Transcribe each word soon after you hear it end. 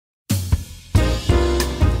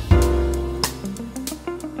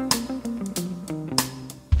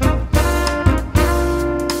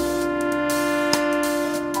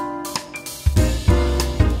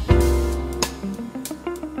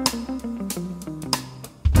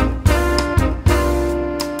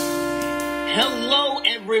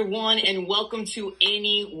everyone, and welcome to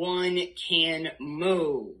Anyone Can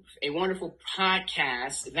Move, a wonderful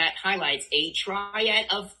podcast that highlights a triad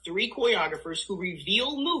of three choreographers who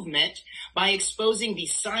reveal movement by exposing the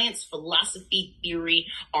science, philosophy, theory,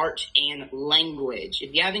 art, and language.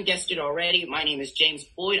 If you haven't guessed it already, my name is James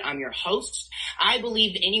Boyd. I'm your host. I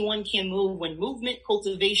believe anyone can move when movement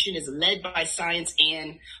cultivation is led by science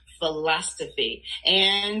and philosophy.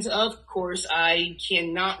 And of course, I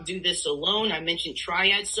cannot do this alone. I mentioned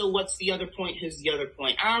triad. So what's the other point? Who's the other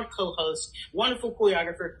point? Our co-host, wonderful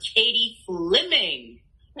choreographer, Katie Fleming.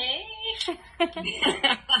 Hey.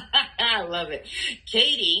 I love it.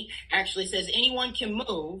 Katie actually says anyone can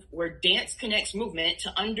move, where dance connects movement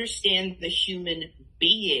to understand the human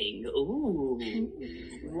being. Ooh.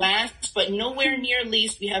 Last but nowhere near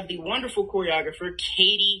least, we have the wonderful choreographer,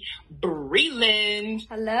 Katie Breland.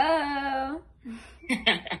 Hello.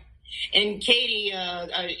 And Katie,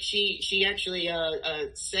 she actually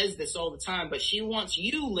says this all the time, but she wants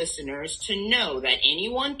you listeners to know that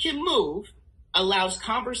anyone can move allows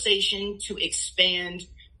conversation to expand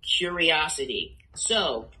curiosity.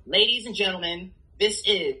 So, ladies and gentlemen, this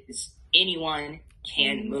is Anyone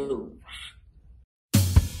Can Move.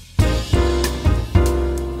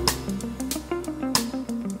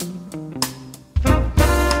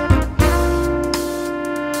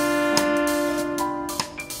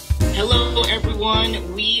 Hello,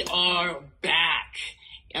 everyone. We are back.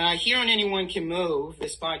 Here on Anyone Can Move,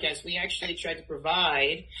 this podcast, we actually tried to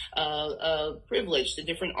provide a privilege to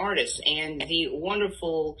different artists. And the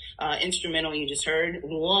wonderful instrumental you just heard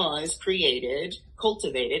was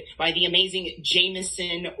cultivated by the amazing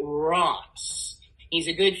Jameson Ross. He's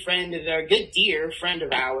a good dear friend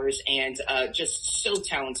of ours, and just so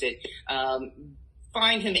talented.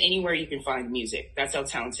 Find him anywhere you can find music. That's how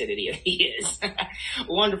talented he is.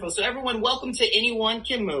 Wonderful. So everyone, welcome to Anyone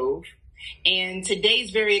Can Move. And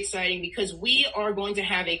today's very exciting because we are going to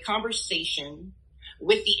have a conversation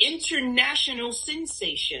with the international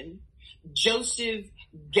sensation, Joseph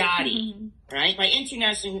Gotti. Mm-hmm. Right? By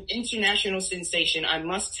international sensation, I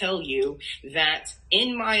must tell you that,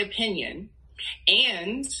 in my opinion,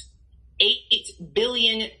 and 8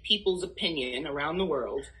 billion people's opinion around the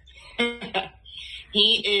world,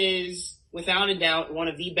 he is, without a doubt, one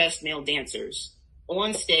of the best male dancers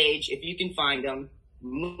on stage, if you can find him,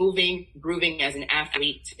 moving, grooving as an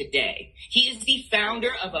athlete today. He is the founder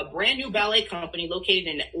of a brand new ballet company located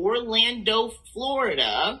in Orlando,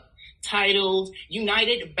 Florida, titled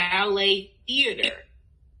United Ballet Theater.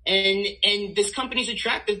 And this company's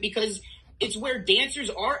attractive because it's where dancers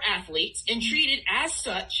are athletes and treated as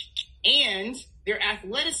such, and their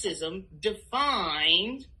athleticism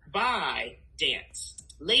defined by dance.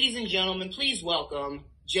 Ladies and gentlemen, please welcome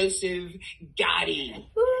Joseph Gotti.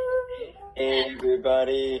 Hey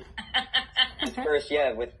everybody! First,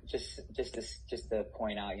 with just to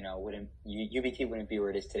point out, UBT wouldn't be where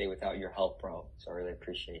it is today without your help, bro. So I really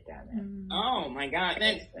appreciate that, man. Oh my God,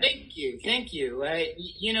 man! Thank you.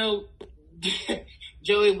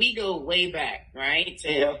 Joey, we go way back, right? So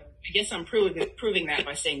yeah. I guess I'm proving that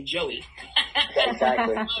by saying Joey.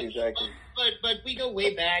 Exactly. But we go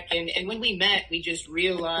way back, and when we met, we just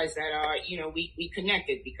realized that we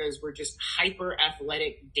connected because we're just hyper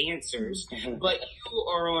athletic dancers. Mm-hmm. But you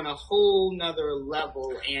are on a whole nother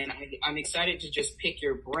level, and I'm excited to just pick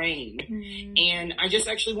your brain. Mm-hmm. And I just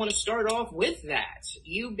actually want to start off with that.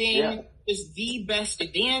 You being just the best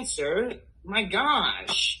dancer, my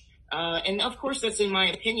gosh. And of course that's in my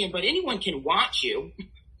opinion, but anyone can watch you.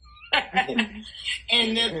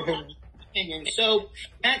 And opinion. So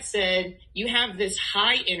that said, you have this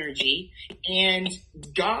high energy and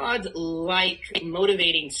God-like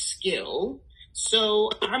motivating skill. So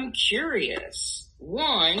I'm curious,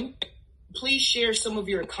 1, please share some of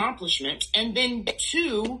your accomplishments, and then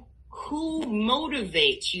 2, who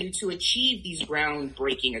motivates you to achieve these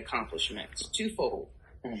groundbreaking accomplishments? Twofold.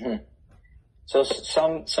 Mm-hmm. So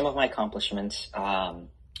some of my accomplishments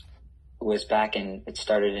was it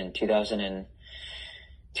started in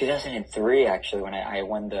 2003, actually, when I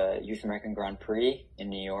won the Youth American Grand Prix in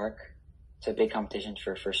New York. It's a big competition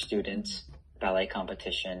for students, ballet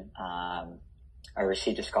competition. I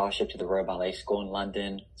received a scholarship to the Royal Ballet School in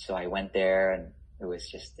London, so I went there, and it was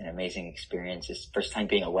just an amazing experience. It's the first time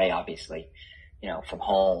being away, obviously, from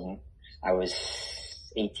home. I was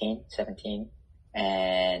 17,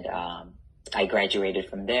 and I graduated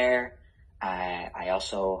from there. I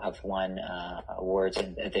also have won awards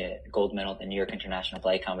in the gold medal at the New York International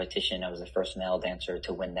Ballet Competition. I was the first male dancer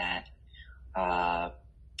to win that.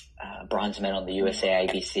 Bronze medal in the USA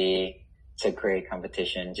IBC. It's a great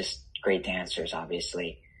competition. Just great dancers,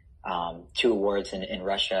 obviously. 2 awards in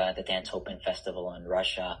Russia, the Dance Open Festival in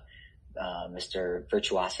Russia, Mr.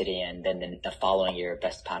 Virtuosity, and then the following year,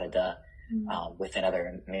 Best Pas de Deux, with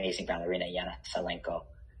another amazing ballerina, Yana Salenko.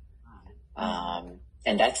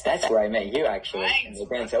 And that's where I met you, actually, in the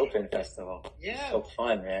Dance Open Festival. Yeah. So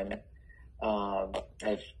fun, man.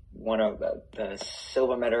 I've won the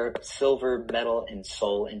silver medal in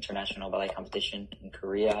Seoul International Ballet Competition in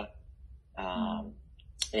Korea.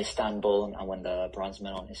 Istanbul, I won the bronze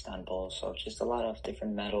medal in Istanbul. So just a lot of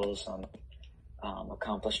different medals,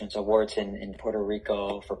 accomplishments, awards in Puerto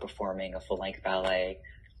Rico for performing a full-length ballet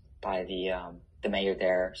by the mayor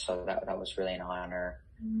there. So that was really an honor.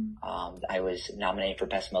 I was nominated for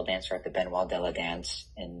Best Male Dancer at the Benoit de la Dance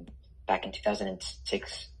back in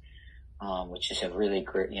 2006, which is a really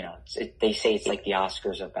great, they say it's like the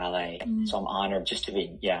Oscars of ballet. So I'm honored just to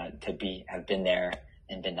have been there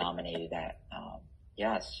and been nominated.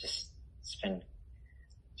 It's been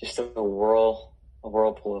just a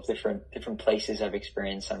whirlpool of different places I've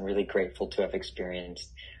experienced. I'm really grateful to have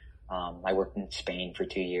experienced. I worked in Spain for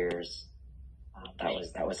 2 years.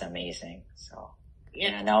 That was amazing. So.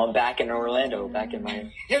 Yeah, now I'm back in Orlando, back in where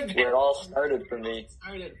it all started for me.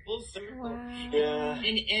 Started full circle. Wow. Yeah.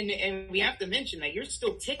 And we have to mention that you're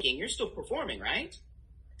still ticking. You're still performing, right?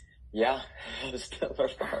 Yeah, I'm still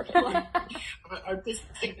performing.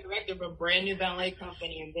 Artistic director of a brand new ballet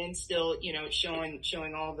company, and then still,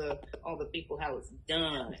 showing all the people how it's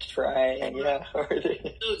done. Trying, yeah.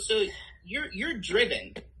 So you're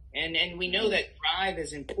driven. And we know that drive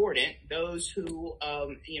is important. Those who,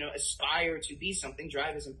 aspire to be something,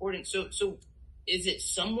 drive is important. So is it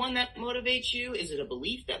someone that motivates you? Is it a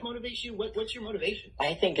belief that motivates you? What's your motivation?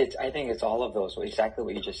 I think it's all of those. Exactly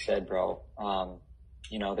what you just said, bro.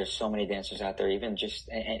 There's so many dancers out there, even just,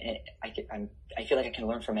 and I feel like I can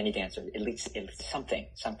learn from any dancer, at least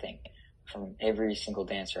something from every single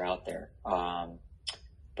dancer out there.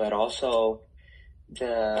 But also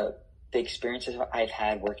the experiences I've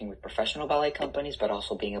had working with professional ballet companies, but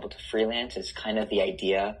also being able to freelance is kind of the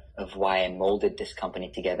idea of why I molded this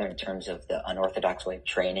company together in terms of the unorthodox way of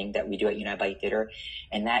training that we do at United Ballet Theater.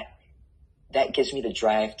 And that gives me the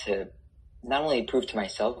drive to not only prove to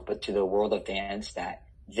myself, but to the world of dance that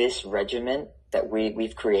this regimen that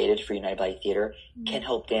we've created for United Ballet Theater can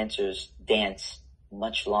help dancers dance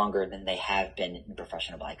much longer than they have been in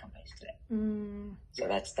professional ballet companies today. So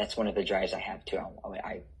that's one of the drives I have too.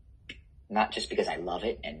 I not just because I love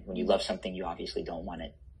it, and when you love something, you obviously don't want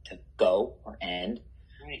it to go or end.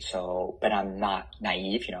 Right. So, but I'm not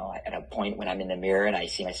naive, at a point when I'm in the mirror and I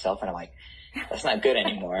see myself and I'm like, that's not good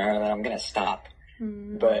anymore. I'm going to stop.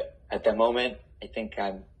 But at the moment, I think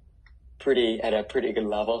I'm at a pretty good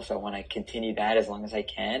level. So I want to continue that as long as I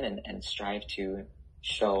can and strive to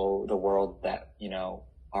show the world that,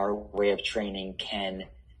 our way of training can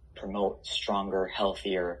promote stronger,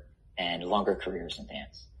 healthier, and longer careers in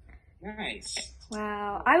dance. Nice.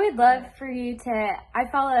 Wow. I would love for you I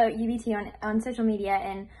follow UBT on social media,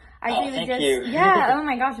 and I thank you. Yeah, oh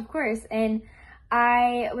my gosh, of course. And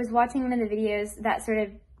I was watching one of the videos that sort of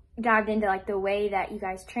dived into like the way that you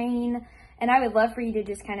guys train, and I would love for you to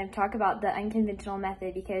just kind of talk about the unconventional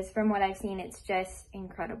method, because from what I've seen, it's just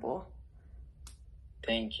incredible.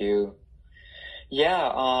 Thank you.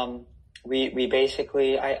 Yeah, we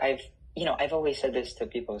basically, I've always said this to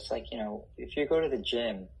people. It's like, if you go to the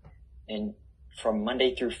gym and from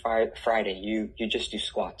Monday through Friday, you just do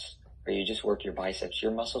squats or you just work your biceps,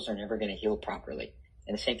 your muscles are never going to heal properly.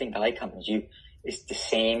 And the same thing, ballet companies, it's the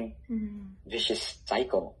same vicious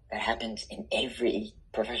cycle that happens in every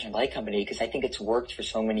professional ballet company, because I think it's worked for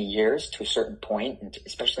so many years to a certain point, and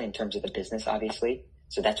especially in terms of the business, obviously.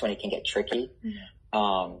 So that's when it can get tricky.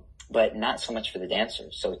 But not so much for the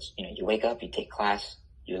dancers. So it's, you wake up, you take class,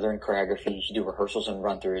 you learn choreography, you do rehearsals and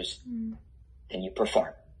run-throughs, then you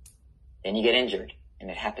perform. Then you get injured. And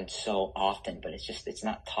it happens so often, but it's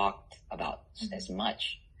not talked about as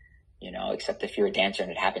much, except if you're a dancer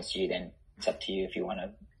and it happens to you, then it's up to you if you want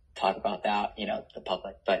to talk about that, the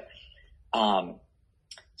public. But,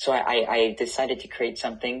 so I decided to create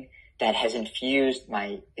something that has infused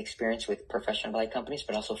my experience with professional ballet companies,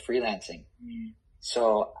 but also freelancing.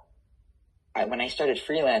 So when I started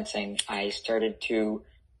freelancing, I started to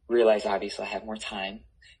realize, obviously, I have more time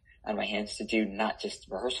on my hands to do not just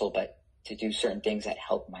rehearsal, but to do certain things that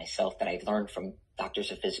help myself, that I've learned from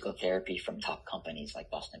doctors of physical therapy from top companies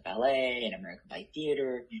like Boston Ballet and American Ballet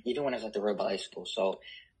Theater, even when I was at the Royal Ballet School. So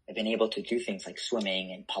I've been able to do things like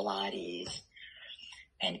swimming and Pilates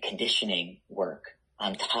and conditioning work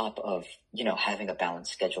on top of, having a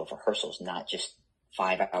balanced schedule of rehearsals, not just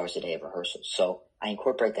 5 hours a day of rehearsals. So I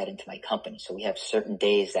incorporate that into my company. So we have certain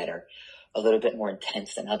days that are a little bit more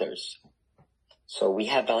intense than others. So we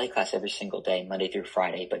have ballet class every single day, Monday through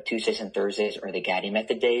Friday, but Tuesdays and Thursdays are the Gatti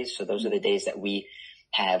method days. So those are the days that we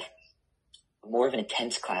have more of an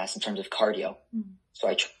intense class in terms of cardio. So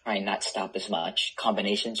I try and not stop as much.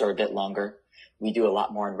 Combinations are a bit longer. We do a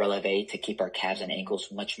lot more in releve to keep our calves and ankles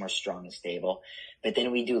much more strong and stable. But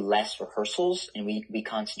then we do less rehearsals, and we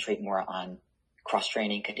concentrate more on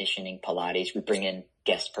cross-training, conditioning, Pilates. We bring in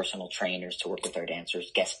guest personal trainers to work with our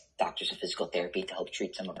dancers, guest doctors of physical therapy to help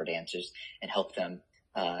treat some of our dancers and help them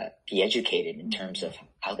be educated in terms of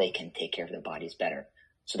how they can take care of their bodies better.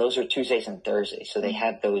 So those are Tuesdays and Thursdays. So they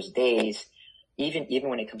have those days, even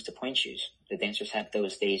when it comes to point shoes, the dancers have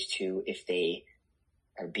those days too. If they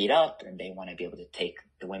are beat up and they want to be able to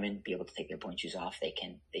the women be able to take their point shoes off, they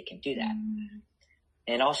can do that.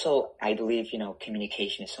 And also, I believe,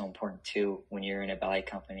 communication is so important too when you're in a ballet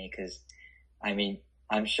company, because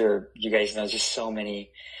I'm sure you guys know just so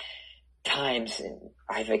many times, and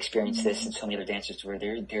I've experienced this in so many other dancers, where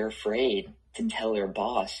they're afraid to tell their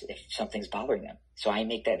boss if something's bothering them. So I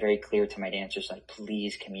make that very clear to my dancers, like,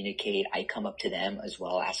 please communicate. I come up to them as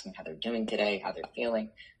well, asking how they're doing today, how they're feeling.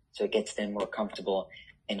 So it gets them more comfortable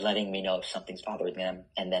in letting me know if something's bothering them,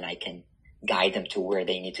 and then I can guide them to where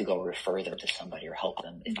they need to go, refer them to somebody, or help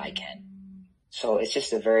them if I can. So it's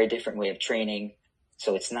just a very different way of training.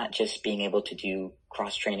 So it's not just being able to do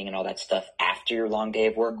cross training and all that stuff after your long day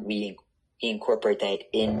of work. We incorporate that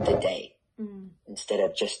in the day instead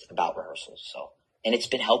of just about rehearsals. So, and it's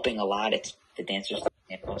been helping a lot. It's the dancers,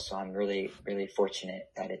 so I'm really, really fortunate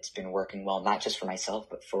that it's been working well, not just for myself,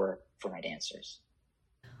 but for my dancers.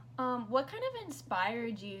 What kind of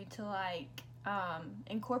inspired you to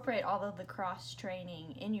incorporate all of the cross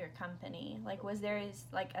training in your company? Like, was there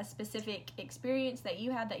a specific experience that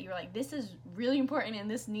you had that you were like, this is really important and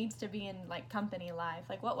this needs to be in company life?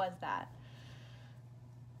 Like, what was that?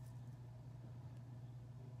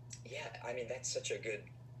 Yeah, that's such a good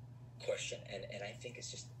question, and I think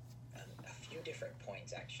it's just a few different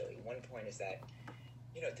points actually. One point is that,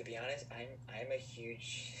 to be honest, I'm a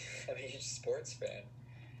huge sports fan.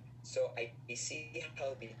 So I see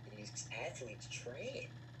how these athletes train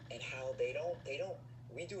and how they don't,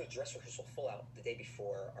 we do a dress rehearsal full out the day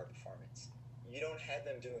before our performance. You don't have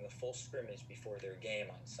them doing a full scrimmage before their game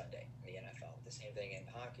on Sunday in the NFL. The same thing in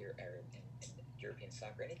hockey or in European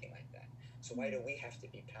soccer, anything like that. So why do we have to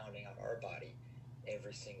be pounding on our body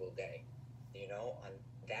every single day?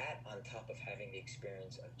 On top of having the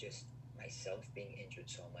experience of just myself being injured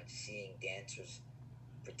so much, seeing dancers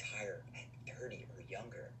retire at 30 or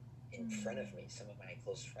younger in front of me, some of my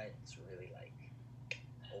close friends really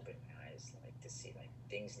opened my eyes to see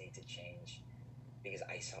things need to change, because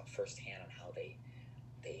I saw firsthand on how they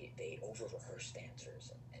over rehearse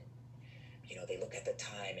dancers and they look at the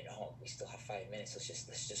time and we still have 5 minutes,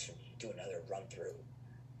 let's just do another run through,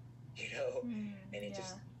 and it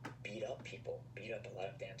just beat up a lot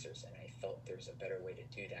of dancers, and I felt there's a better way to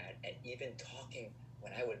do that. And even talking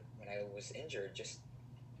when I was injured, just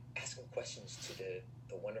asking questions to the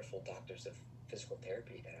wonderful doctors of physical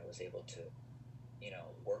therapy that I was able to,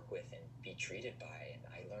 work with and be treated by, and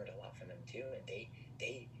I learned a lot from them too. And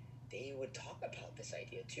they would talk about this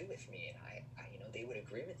idea too with me, and I they would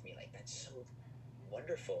agree with me, that's so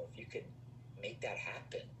wonderful if you could make that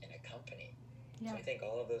happen in a company. Yeah. So I think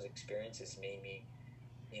all of those experiences made me,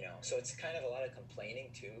 so it's kind of a lot of complaining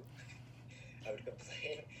too. I would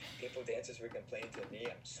complain, dancers would complain to me,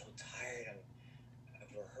 I'm so tired,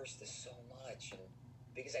 I've rehearsed this so much, and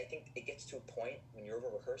because I think it gets to a point when you're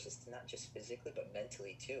over-rehearsed, it's not just physically, but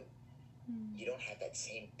mentally too. You don't have that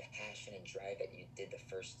same passion and drive that you did the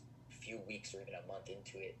first few weeks or even a month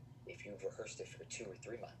into it if you've rehearsed it for 2 or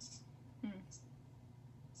 3 months.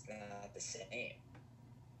 It's not the same.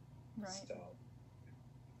 Right. So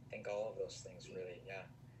I think all of those things really, yeah.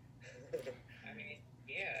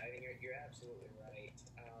 You're absolutely right.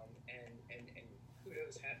 And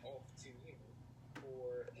kudos hat off to you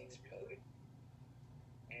for inspiring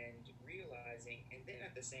and realizing, and then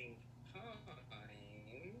at the same time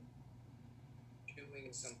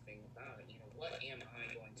doing something about it. What am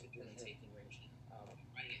I going to do? Taking Reggie,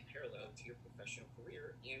 running it parallel to your professional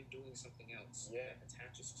career and doing something else that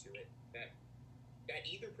attaches to it that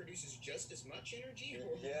either produces just as much energy or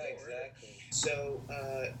more. Exactly. So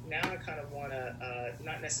now I kind of want to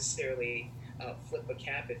not necessarily flip a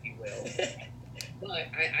cap, if you will, but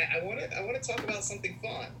I want to talk about something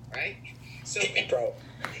fun, right? So, bro,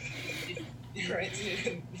 right?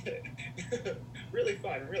 Really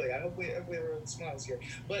fun, really. I hope everyone smiles here.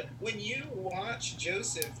 But when you watch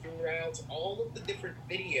Joseph throughout all of the different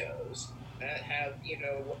videos, that have,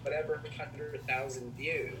 whatever 100,000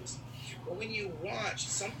 views. But when you watch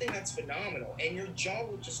something that's phenomenal and your jaw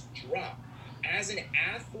will just drop, as an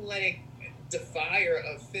athletic defier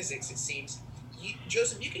of physics, it seems,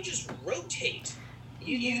 Joseph, you can just rotate.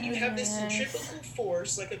 You have this centrifugal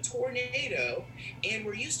force like a tornado, and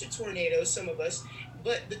we're used to tornadoes, some of us,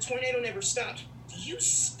 but the tornado never stops. You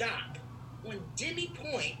stop on demi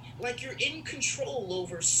point, like you're in control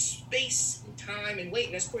over space and time and weight.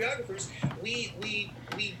 And as choreographers,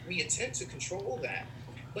 we attempt to control that.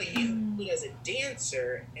 But you, as a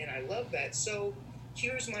dancer, and I love that. So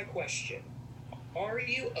here's my question. Are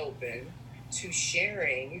you open to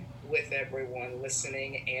sharing with everyone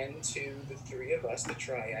listening and to the three of us, the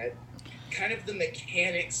triad, kind of the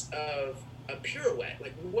mechanics of a pirouette?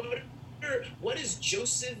 Like, what is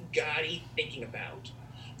Joseph Gotti thinking about?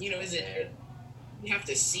 Is it you have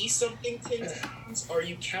to see something 10 times? Are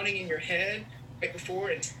you counting in your head right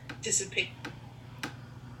before anticipation?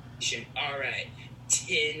 All right,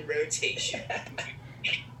 10 rotation.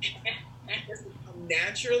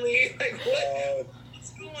 Naturally, like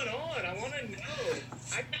what's going on? I want to know.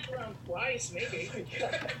 I got around twice, maybe.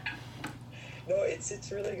 No, it's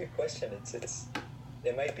a really good question.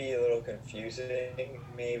 It might be a little confusing,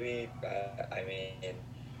 maybe. I mean,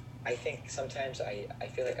 I think sometimes I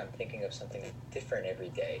feel like I'm thinking of something different every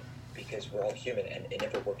day because we're all human and it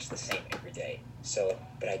never works the same every day. So,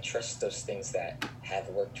 but I trust those things that have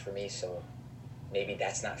worked for me. So maybe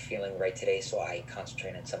that's not feeling right today. So I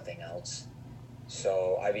concentrate on something else.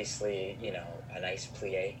 So obviously, a nice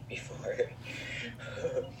plie before,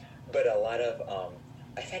 but a lot of,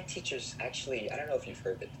 I've had teachers actually, I don't know if you've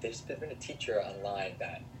heard, but there's been a teacher online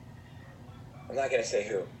that, I'm not going to say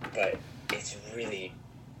who, but it's really,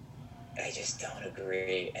 I just don't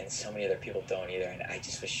agree, and so many other people don't either, and I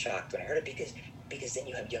just was shocked when I heard it because then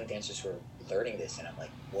you have young dancers who are learning this, and I'm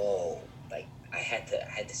like, whoa, like I had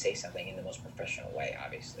to say something in the most professional way,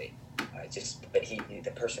 obviously, but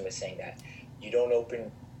the person was saying that you don't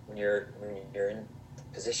open when you're in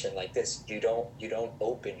position like this, you don't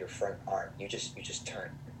open your front arm, you just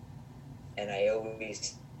turn, and I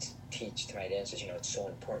always teach to my dancers, it's so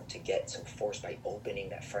important to get some force by opening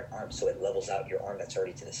that front arm so it levels out your arm that's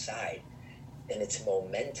already to the side, and it's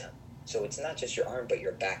momentum. So it's not just your arm, but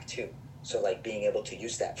your back too. So like being able to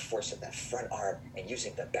use that force of that front arm and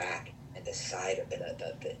using the back and the side of the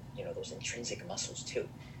those intrinsic muscles too,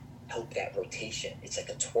 help that rotation. It's like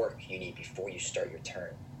a torque you need before you start your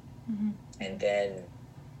turn. Mm-hmm. And then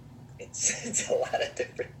it's a lot of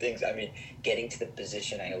different things. I mean, getting to the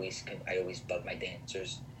position, I always bug my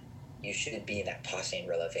dancers. You shouldn't be in that passe and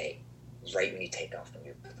releve right when you take off from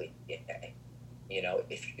your plie.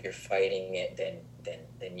 If you're fighting it,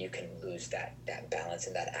 then you can lose that balance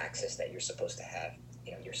and that axis that you're supposed to have,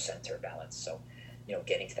 your center balance. So,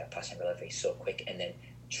 getting to that passe and releve so quick, and then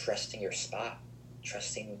trusting your spot,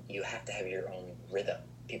 trusting you have to have your own rhythm.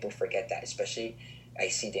 People forget that, especially I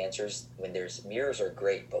see dancers when there's mirrors are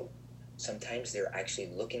great, but sometimes they're actually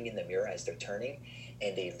looking in the mirror as they're turning,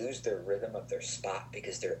 and they lose their rhythm of their spot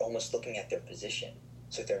because they're almost looking at their position.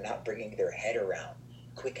 So they're not bringing their head around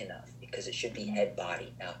quick enough because it should be head,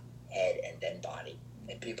 body, not head and then body.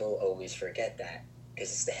 And people always forget that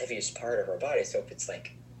because it's the heaviest part of our body. So if it's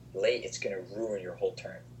like late, it's going to ruin your whole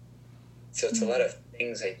turn. So it's a lot of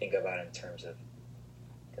things I think about in terms of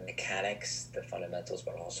the mechanics, the fundamentals,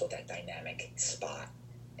 but also that dynamic spot.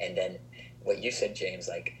 And then what you said, James,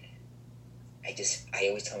 like, I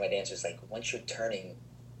always tell my dancers, like, once you're turning,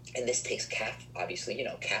 and this takes calf, obviously,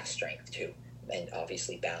 calf strength too, and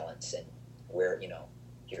obviously balance and where,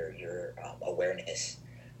 your awareness.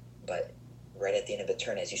 But right at the end of the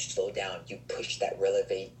turn, as you slow down, you push that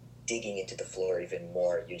releve digging into the floor even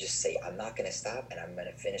more. You just say, I'm not going to stop and I'm going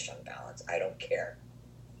to finish on balance. I don't care.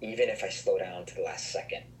 Even if I slow down to the last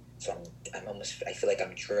second. So I feel like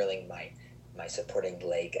I'm drilling my supporting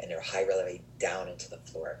leg and their high releve down into the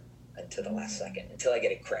floor until the last second, until I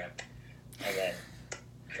get a cramp, and then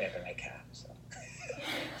cramp in my calf. So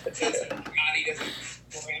Body doesn't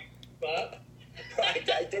cramp up.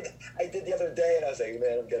 I did the other day, and I was like,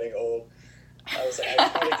 man, I'm getting old. I was like, I'm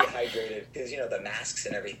probably dehydrated because the masks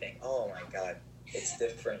and everything. Oh my god, it's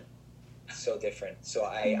different, so different. So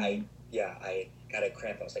I got a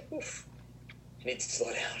cramp. I was like, oof, I need to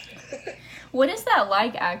slow down. What is that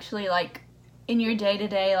like, actually, like, in your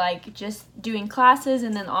day-to-day, like, just doing classes,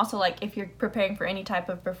 and then also, like, if you're preparing for any type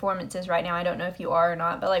of performances right now? I don't know if you are or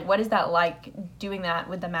not, but, like, what is that like, doing that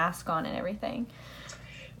with the mask on and everything?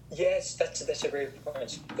 Yes, that's a great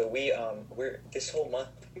point. So we're this whole month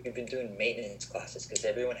we've been doing maintenance classes because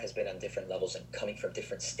everyone has been on different levels and coming from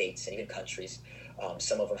different states and even countries.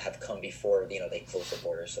 Some of them have come before they closed the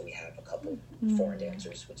border, so we have a couple foreign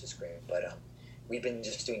dancers, which is great. But we've been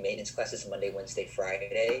just doing maintenance classes Monday, Wednesday,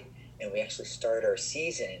 Friday, and we actually start our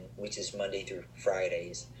season, which is Monday through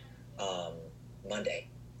Fridays, Monday.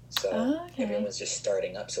 So everyone's just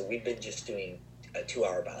starting up. So we've been just doing a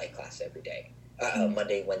 2-hour ballet class every day.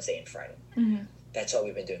 Monday, Wednesday, and Friday. That's all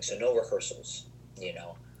we've been doing. So no rehearsals,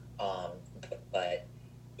 But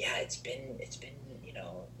yeah, it's been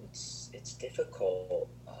it's difficult.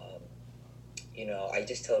 I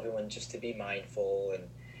just tell everyone just to be mindful, and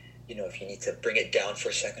if you need to bring it down for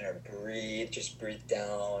a second or breathe, just breathe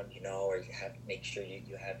down. Or make sure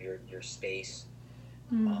you have your space.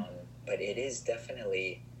 But it is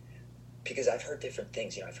definitely, because I've heard different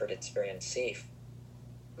things. I've heard it's very unsafe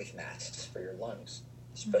with masks for your lungs,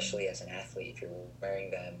 especially as an athlete, if you're wearing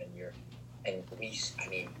them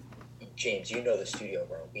James, the studio,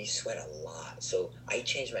 bro, we sweat a lot. So I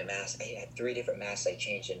changed my mask. I had 3 different masks I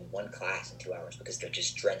changed in one class in 2 hours because they're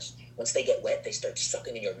just drenched. Once they get wet, they start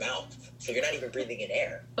sucking in your mouth. So you're not even breathing in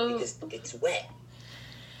air because it's wet.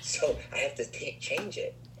 So I have to change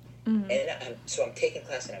it. And I'm taking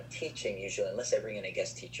class and I'm teaching usually, unless I bring in a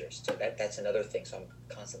guest teacher. So that's another thing. So I'm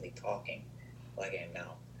constantly talking like I am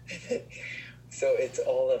now. So it's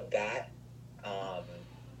all of that.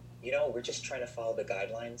 We're just trying to follow the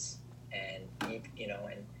guidelines and keep,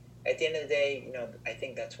 and at the end of the day, I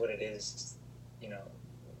think that's what it is.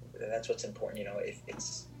 That's what's important. If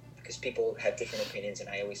it's because people have different opinions, and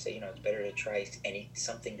I always say, it's better to try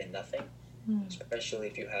something than nothing, especially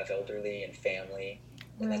if you have elderly and family.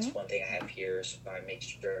 And that's one thing I have here, so I make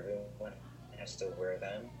sure everyone has to wear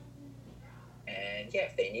them. And yeah,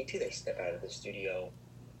 if they need to, they step out of the studio.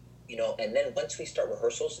 And then once we start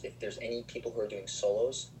rehearsals, if there's any people who are doing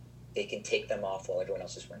solos, they can take them off while everyone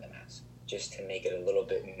else is wearing the mask, just to make it a little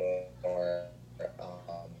bit more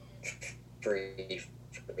free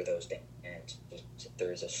for those days. And if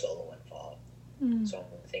there is a solo involved. So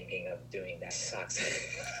I'm thinking of doing that. Sucks.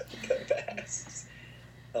 The masks.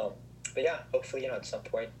 But yeah, hopefully, at some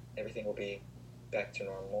point, everything will be back to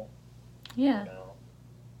normal. Yeah.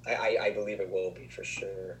 I believe it will be for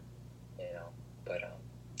sure, but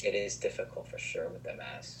it is difficult for sure with the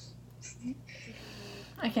masks.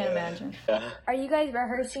 I can't imagine. Are you guys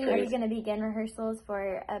rehearsing? Are you going to begin rehearsals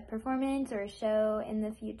for a performance or a show in the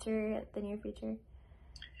near future?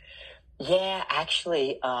 Yeah,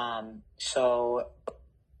 actually, so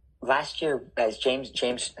last year, as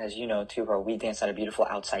James, as you know too, bro, we danced on a beautiful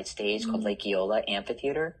outside stage called Lake Eola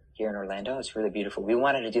Amphitheater here in Orlando. It's really beautiful. We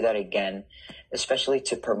wanted to do that again, especially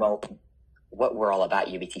to promote what we're all about,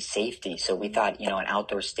 UBT safety. So we thought, an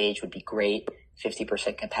outdoor stage would be great,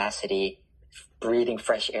 50% capacity, breathing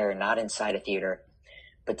fresh air, not inside a theater.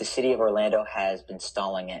 But the city of Orlando has been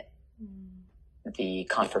stalling it, the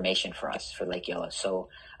confirmation for us for Lake Eola. So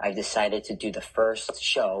I've decided to do the first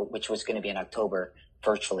show, which was going to be in October,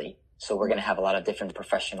 virtually. So we're going to have a lot of different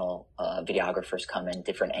professional videographers come in,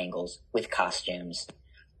 different angles with costumes.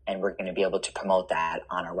 And we're going to be able to promote that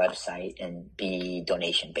on our website and be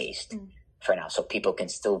donation based for now. So people can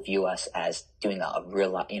still view us as doing a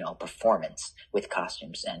real, performance with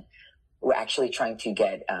costumes. And we're actually trying to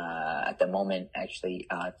get, at the moment, actually,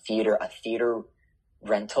 a theater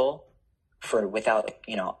rental without,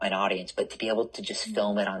 an audience, but to be able to just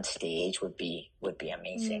film it on stage would be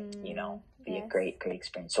amazing, be a great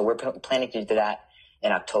experience. So we're planning to do that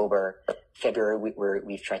in October. February,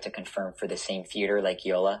 we've tried to confirm for the same theater, like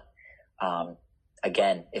Eola.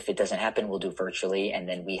 Again, if it doesn't happen, we'll do virtually. And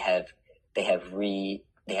then they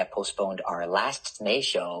have postponed our last May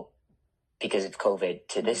show because of COVID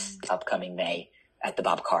to this upcoming May at the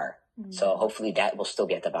Bob Carr. So hopefully that will still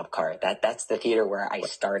be at the Bob Carr. That's the theater where I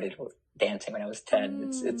started dancing when I was 10.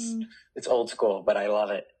 It's old school, but I love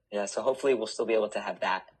it. Yeah. So hopefully we'll still be able to have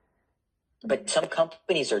that. But some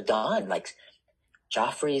companies are done, like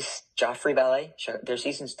Joffrey Ballet, their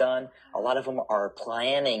season's done. A lot of them are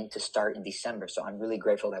planning to start in December. So I'm really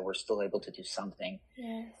grateful that we're still able to do something.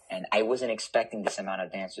 Yes. And I wasn't expecting this amount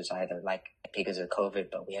of dancers either, because of COVID,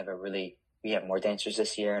 but we have more dancers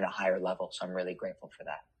this year and a higher level. So I'm really grateful for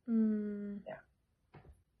that. Yeah.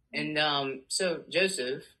 And so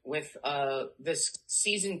Joseph, with this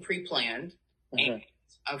season pre-planned, and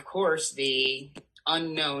of course the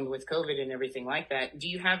unknown with COVID and everything like that, do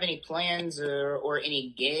you have any plans or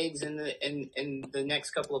any gigs in the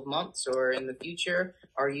next couple of months or in the future?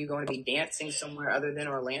 Are you going to be dancing somewhere other than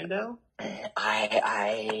Orlando?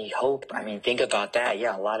 I hope, I mean, think about that.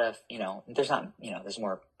 Yeah, a lot of, there's not, there's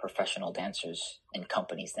more professional dancers in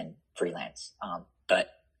companies than freelance. But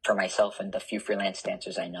for myself and the few freelance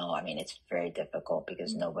dancers I know, I mean, it's very difficult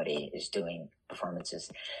because nobody is doing performances.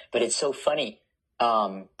 But it's so funny.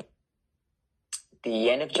 The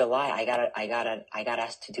end of July, I got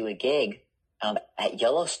asked to do a gig at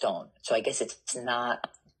Yellowstone. So I guess it's not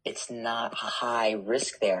a high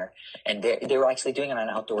risk there. And they were actually doing it on an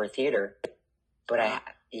outdoor theater. But I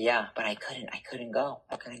couldn't go.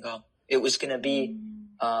 It was going to be,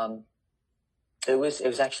 it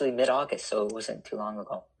was actually mid-August, so it wasn't too long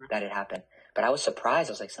ago that it happened. But I was surprised.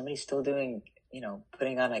 I was like, somebody's still doing,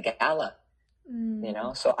 putting on a gala,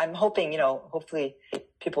 So I'm hoping, hopefully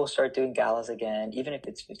people start doing galas again, even if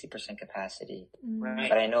it's 50% capacity. Right.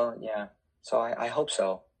 But I know, so I hope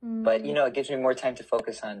so. But, it gives me more time to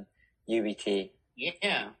focus on UBT.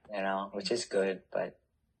 Yeah. Which is good, but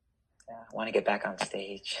I want to get back on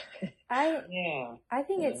stage. I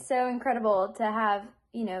think it's so incredible to have,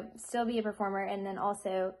 still be a performer and then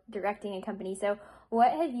also directing a company. So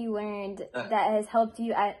what have you learned that has helped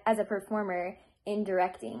you as a performer in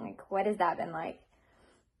directing? Like, what has that been like?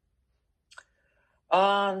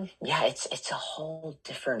 It's a whole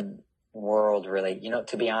different world, really.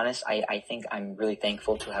 To be honest, I think I'm really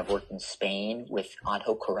thankful to have worked in Spain with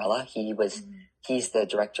Anjo Corella. He's the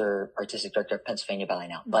artistic director of Pennsylvania Ballet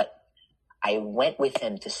now, but I went with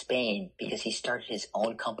him to Spain because he started his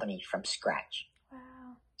own company from scratch.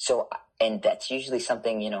 Wow. So, and that's usually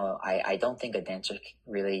something, I don't think a dancer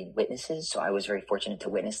really witnesses. So I was very fortunate to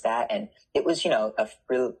witness that. And it was, a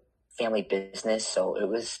real family business. So it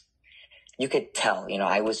was, you could tell,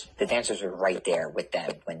 the dancers were right there with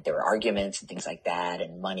them when there were arguments and things like that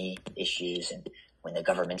and money issues and when the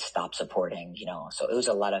government stopped supporting, so it was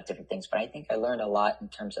a lot of different things. But I think I learned a lot in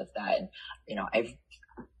terms of that. And,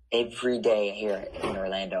 every day here in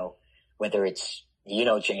Orlando, whether it's,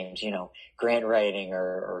 James, grant writing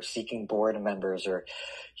or seeking board members or,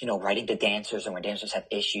 writing to dancers, and when dancers have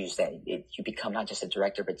issues that you become not just a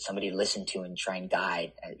director, but somebody to listen to and try and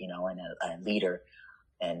guide, and a leader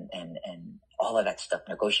and all of that stuff,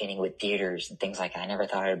 negotiating with theaters and things like that. I never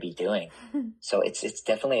thought I'd be doing. So it's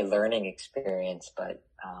definitely a learning experience, but,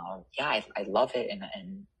 I love it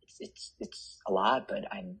and it's a lot, but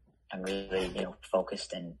I'm really,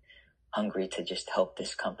 focused and hungry to just help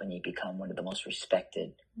this company become one of the most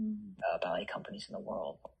respected ballet companies in the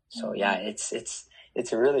world. So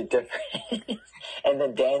it's really different. And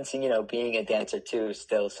then dancing, being a dancer too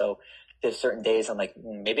still. So there's certain days I'm like,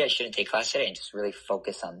 maybe I shouldn't take class today and just really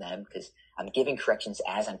focus on them because I'm giving corrections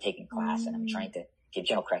as I'm taking class and I'm trying to give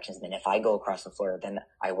general corrections. And then if I go across the floor, then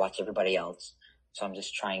I watch everybody else. So I'm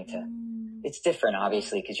just trying to, it's different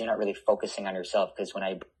obviously because you're not really focusing on yourself, because when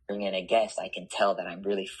I bring in a guest, I can tell that I'm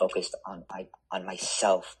really focused on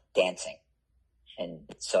myself dancing. And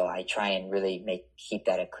so I try and really keep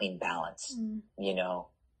that a clean balance,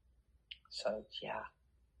 So yeah.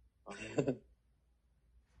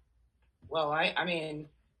 Well, I mean,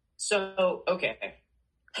 so, okay.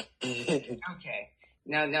 Okay.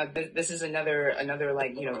 Now this is another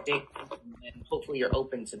like, big, and hopefully you're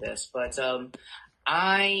open to this, but,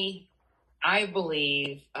 I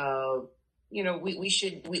believe, we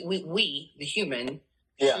should, we, the human,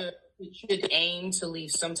 should aim to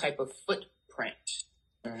leave some type of footprint.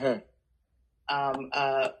 Mm-hmm.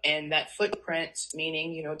 And that footprint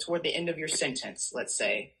meaning, toward the end of your sentence, let's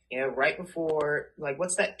say, right before, like,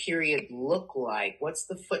 what's that period look like? What's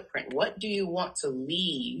the footprint? What do you want to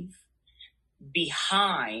leave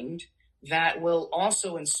behind that will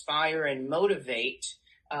also inspire and motivate,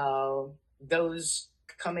 those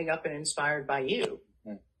coming up and inspired by you?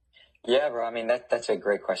 Yeah, bro. I mean, that's a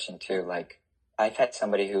great question too. Like, I've had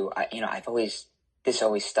somebody who, this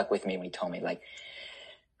always stuck with me when he told me, like,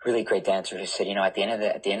 really great dancer who said, at the end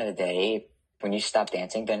of the day, when you stop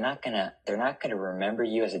dancing, they're not gonna remember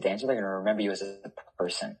you as a dancer. They're gonna remember you as a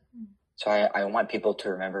person. So I want people to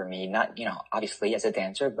remember me, not, obviously as a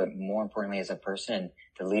dancer, but more importantly as a person, and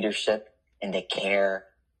the leadership and the care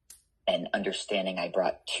and understanding I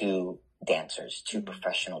brought to dancers, to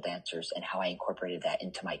professional dancers, and how I incorporated that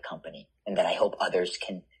into my company, and that I hope others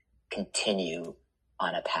can continue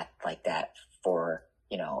on a path like that for,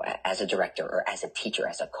 as a director or as a teacher,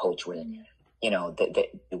 as a coach, where,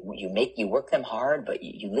 you work them hard, but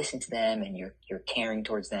you listen to them and you're caring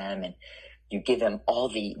towards them and you give them all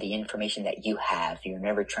the information that you have. You're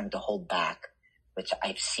never trying to hold back, which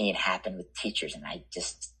I've seen happen with teachers, and I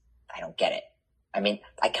don't get it. I mean,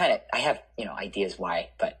 I have, ideas why,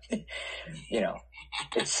 but,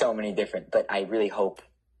 it's so many different, but I really hope,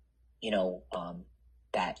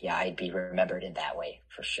 that, I'd be remembered in that way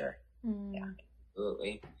for sure. Yeah.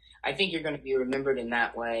 Absolutely. I think you're going to be remembered in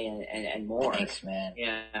that way and more. Thanks, man.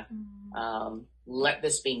 Yeah. Let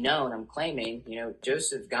this be known. I'm claiming,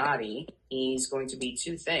 Joseph Gotti, he's going to be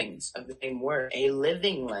two things of the same word, a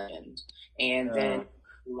living legend and then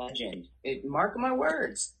legend. Mark my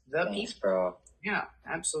words. Thanks, bro. Yeah,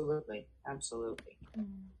 absolutely. Absolutely.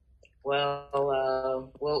 Well,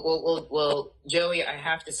 Joey, I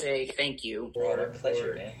have to say thank you For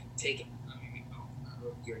pleasure, man. taking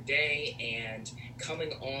your day and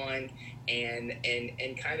coming on and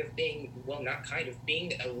kind of being,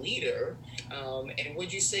 being a leader. And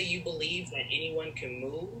would you say you believe that anyone can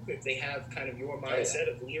move if they have kind of your mindset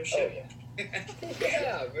of leadership?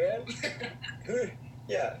 Yeah, man.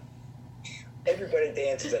 Yeah. Everybody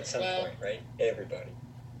dances at some point, right? Everybody.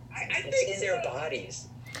 I think it's in their bodies.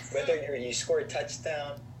 Whether you score a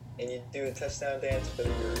touchdown and you do a touchdown dance, whether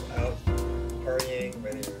you're out partying,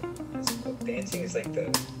 whether you're dancing is like the